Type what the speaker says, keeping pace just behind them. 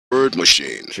word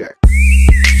machine. Check.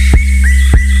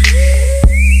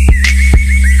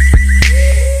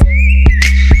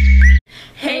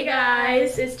 Hey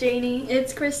guys, it's Jainey.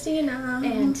 It's Kristina.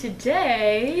 And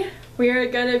today we are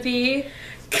gonna be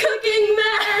cooking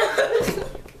meth!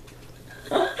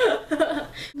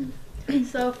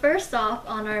 So first off,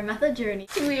 on our method journey,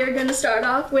 We are gonna start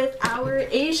off with our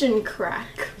Asian crack.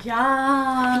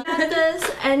 yeah, Get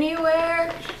this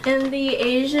anywhere in the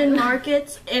Asian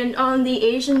markets and on the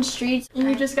Asian streets, and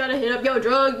you just gotta hit up your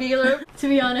drug dealer. to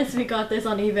be honest, we got this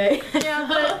on eBay. Yeah,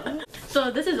 but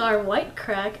So this is our white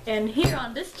crack, and here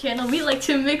on this channel, we like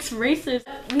to mix races.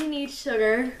 We need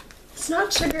sugar. it's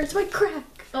not sugar, it's white crack.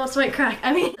 Oh, it's white crack.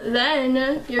 I mean,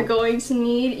 Then you're going to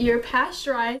need your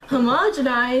pasteurized,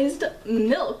 homogenized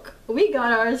milk. We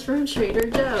got ours from Trader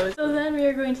Joe's. so then we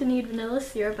are going to need vanilla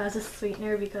syrup as a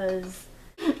sweetener because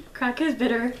crack is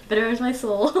bitter. Bitter is my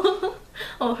soul.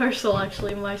 Oh, her soul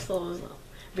actually. My soul is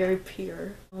very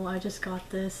pure. Oh, I just got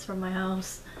this from my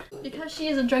house. Because she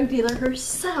is a drug dealer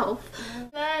herself.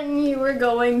 Then you are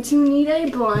going to need a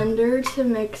blender to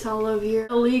mix all of your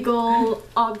illegal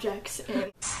objects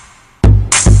in.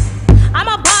 I'm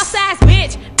a boss ass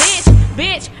bitch, bitch,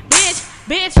 bitch, bitch,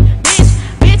 bitch, bitch,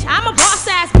 bitch. I'm a boss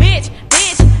ass bitch,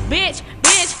 bitch, bitch,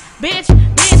 bitch, bitch,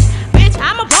 bitch, bitch.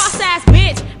 I'm a boss ass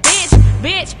bitch, bitch,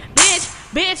 bitch, bitch,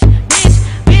 bitch, bitch,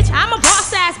 bitch. I'm a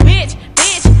boss ass bitch,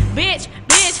 bitch, bitch,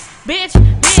 bitch, bitch,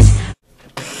 bitch.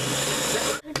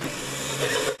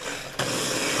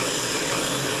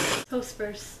 Toast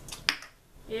first.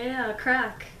 Yeah,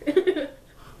 crack.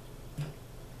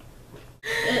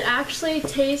 It actually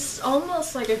tastes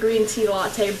almost like a green tea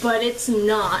latte, but it's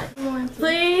not.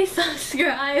 Please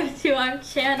subscribe to our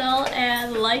channel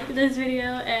and like this video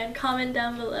and comment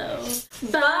down below.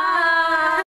 Bye!